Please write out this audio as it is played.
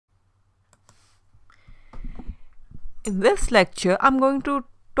In this lecture, I'm going to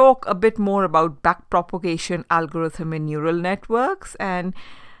talk a bit more about backpropagation algorithm in neural networks, and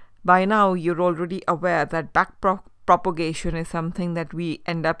by now you're already aware that backpropagation is something that we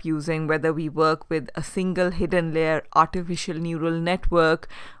end up using whether we work with a single hidden layer artificial neural network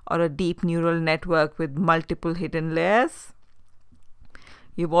or a deep neural network with multiple hidden layers.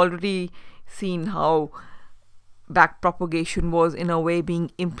 You've already seen how backpropagation was in a way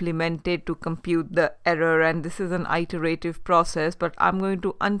being implemented to compute the error, and this is an iterative process, but I'm going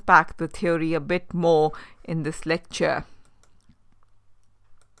to unpack the theory a bit more in this lecture.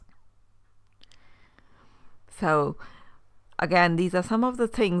 So again, these are some of the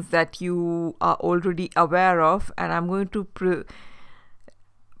things that you are already aware of, and I'm going to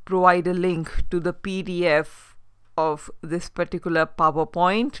provide a link to the PDF of this particular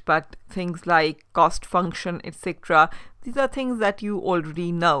PowerPoint, but things like cost function, etc., these are things that you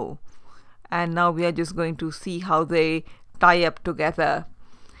already know, and now we are just going to see how they tie up together.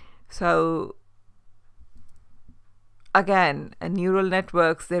 So again, neural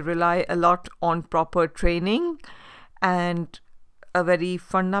networks, they rely a lot on proper training, and a very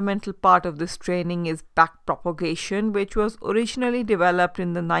fundamental part of this training is backpropagation, which was originally developed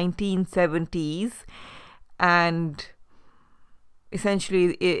in the 1970s. And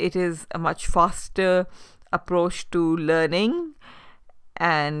essentially it is a much faster approach to learning,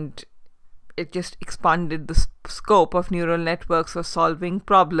 and it just expanded the scope of neural networks for solving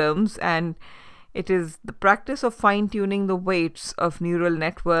problems. And it is the practice of fine-tuning the weights of neural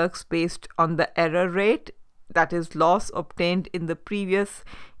networks based on the error rate, that is loss obtained in the previous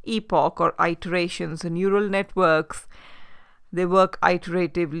epoch or iterations. So neural networks, they work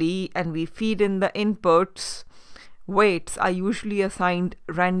iteratively, and we feed in the inputs. Weights are usually assigned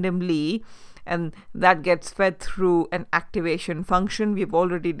randomly, and that gets fed through an activation function. We've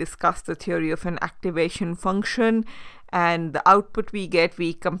already discussed the theory of an activation function, and the output we get,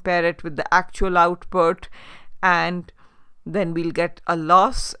 we compare it with the actual output, and then we'll get a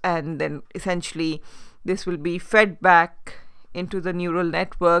loss, and then essentially this will be fed back into the neural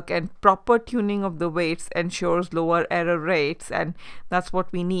network, and proper tuning of the weights ensures lower error rates, and that's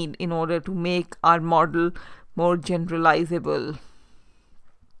what we need in order to make our model more generalizable.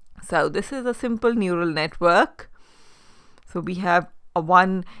 So this is a simple neural network. So we have a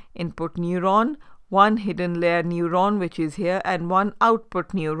one input neuron, one hidden layer neuron, which is here, and one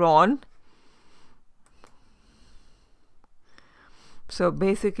output neuron. So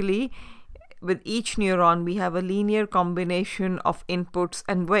basically, with each neuron, we have a linear combination of inputs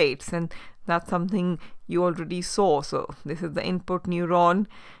and weights, and that's something you already saw. So this is the input neuron,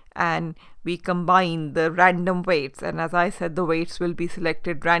 and we combine the random weights, and as I said, the weights will be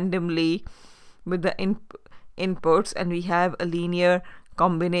selected randomly with the inputs, and we have a linear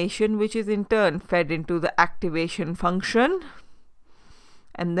combination which is in turn fed into the activation function,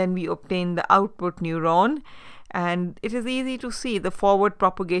 and then we obtain the output neuron. And it is easy to see the forward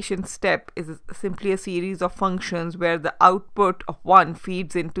propagation step is simply a series of functions where the output of one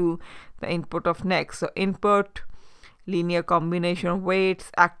feeds into the input of next. So input, linear combination of weights,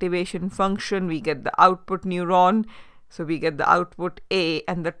 activation function, we get the output neuron. So we get the output A,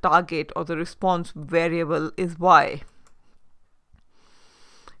 and the target or the response variable is Y.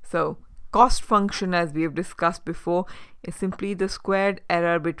 So cost function, as we have discussed before, is simply the squared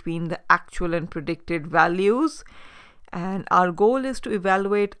error between the actual and predicted values, and our goal is to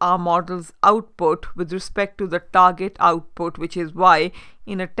evaluate our model's output with respect to the target output, which is Y,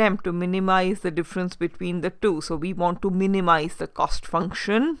 in attempt to minimize the difference between the two. So we want to minimize the cost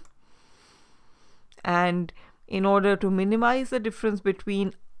function, and in order to minimize the difference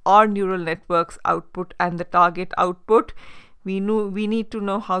between our neural network's output and the target output, we need to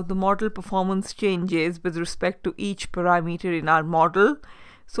know how the model performance changes with respect to each parameter in our model.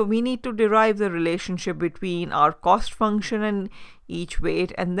 So we need to derive the relationship between our cost function and each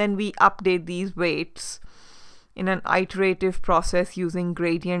weight, and then we update these weights in an iterative process using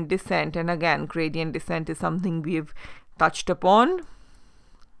gradient descent. And again, gradient descent is something we've touched upon.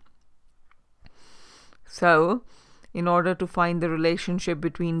 So in order to find the relationship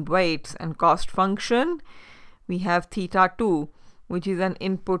between weights and cost function, we have theta2, which is an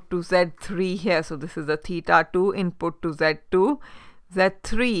input to Z3 here. So this is a theta2 input to Z2.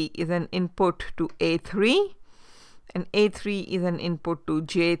 Z3 is an input to A3, and A3 is an input to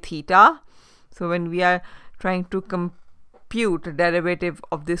J theta. So when we are trying to compute a derivative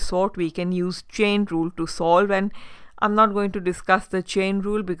of this sort, we can use chain rule to solve, and I'm not going to discuss the chain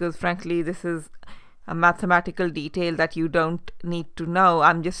rule because frankly this is a mathematical detail that you don't need to know.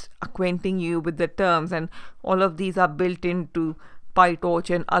 I'm just acquainting you with the terms, and all of these are built into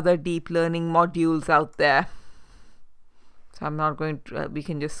PyTorch and other deep learning modules out there. So I'm not going to, we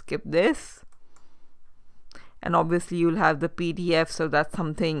can just skip this. And obviously you'll have the PDF, so that's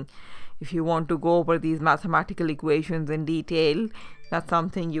something, if you want to go over these mathematical equations in detail, that's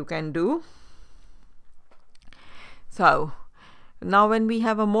something you can do. So now when we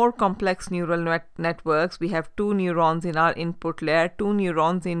have a more complex neural networks, we have 2 neurons in our input layer, 2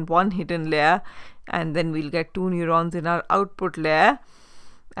 neurons in one hidden layer, and then we'll get 2 neurons in our output layer.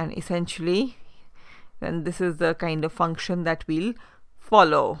 And essentially, then this is the kind of function that we'll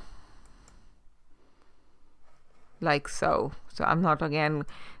follow. Like so. So I'm not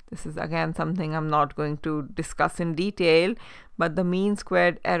this is again something I'm not going to discuss in detail, but the mean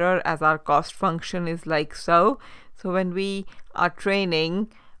squared error as our cost function is like so. So when we are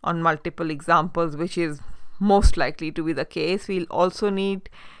training on multiple examples, which is most likely to be the case, we'll also need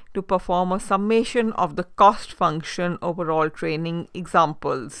to perform a summation of the cost function over all training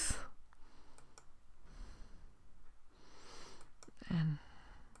examples. And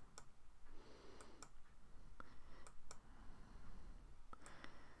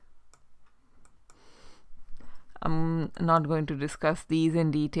I'm not going to discuss these in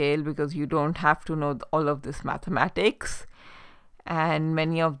detail because you don't have to know all of this mathematics, and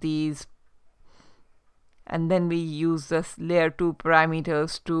many of these, and then we use this layer 2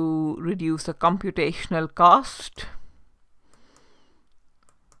 parameters to reduce the computational cost.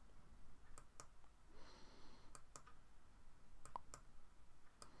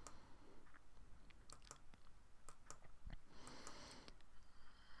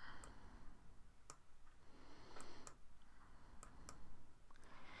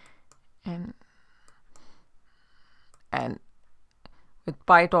 And with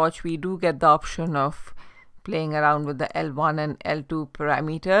PyTorch, we do get the option of playing around with the L1 and L2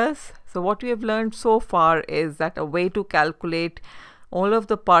 parameters. So what we have learned so far is that a way to calculate all of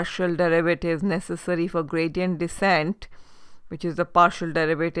the partial derivatives necessary for gradient descent, which is the partial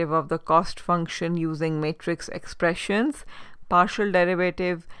derivative of the cost function using matrix expressions. Partial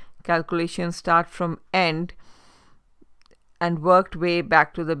derivative calculations start from end and worked way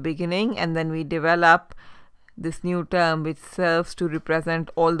back to the beginning, and then we develop this new term which serves to represent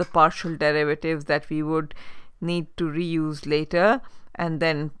all the partial derivatives that we would need to reuse later, and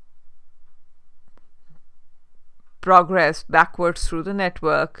then progress backwards through the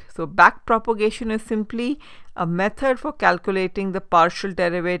network. So backpropagation is simply a method for calculating the partial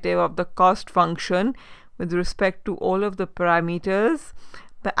derivative of the cost function with respect to all of the parameters.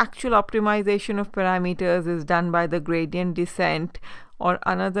 The actual optimization of parameters is done by the gradient descent or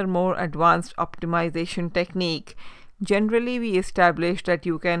another more advanced optimization technique. Generally, we established that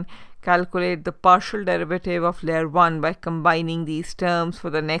you can calculate the partial derivative of layer 1 by combining these terms for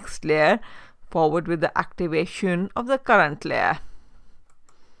the next layer forward with the activation of the current layer.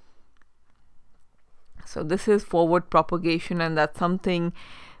 So this is forward propagation, and that's something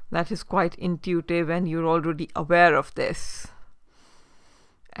that is quite intuitive and you're already aware of this.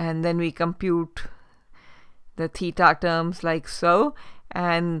 And then we compute the theta terms like so,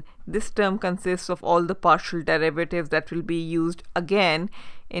 and this term consists of all the partial derivatives that will be used again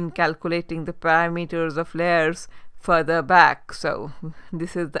in calculating the parameters of layers further back. So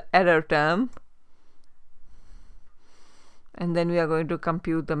this is the error term, and then we are going to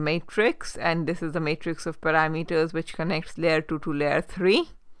compute the matrix, and this is the matrix of parameters which connects layer 2 to layer 3.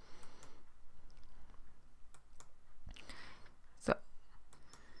 So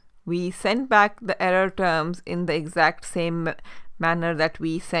we send back the error terms in the exact same manner that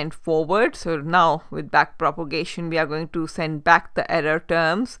we sent forward. So now with backpropagation, we are going to send back the error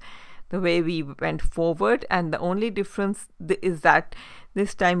terms the way we went forward, and the only difference is that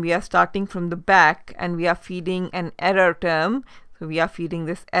this time we are starting from the back and we are feeding an error term. So we are feeding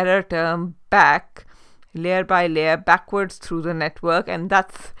this error term back layer by layer backwards through the network, and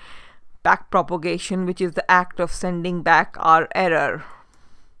that's backpropagation, which is the act of sending back our error.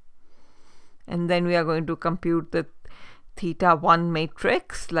 And then we are going to compute the theta 1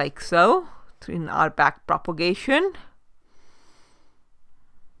 matrix like so in our backpropagation.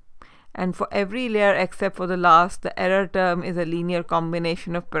 And for every layer except for the last, the error term is a linear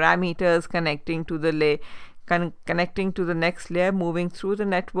combination of parameters connecting to the next layer, moving through the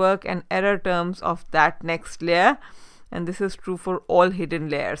network, and error terms of that next layer. And this is true for all hidden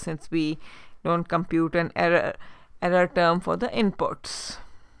layers, since we don't compute an error term for the inputs.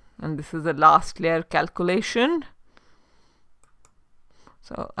 And this is the last layer calculation.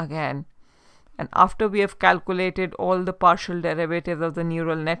 So again, and after we have calculated all the partial derivatives of the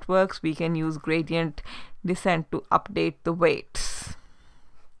neural networks, we can use gradient descent to update the weights.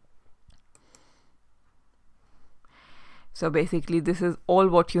 So basically, this is all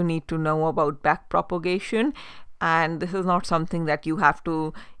what you need to know about backpropagation. and this is not something that you have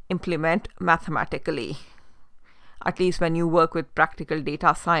to implement mathematically. At least when you work with practical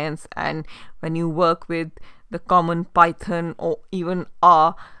data science and when you work with the common Python or even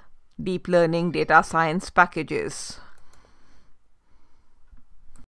R deep learning data science packages.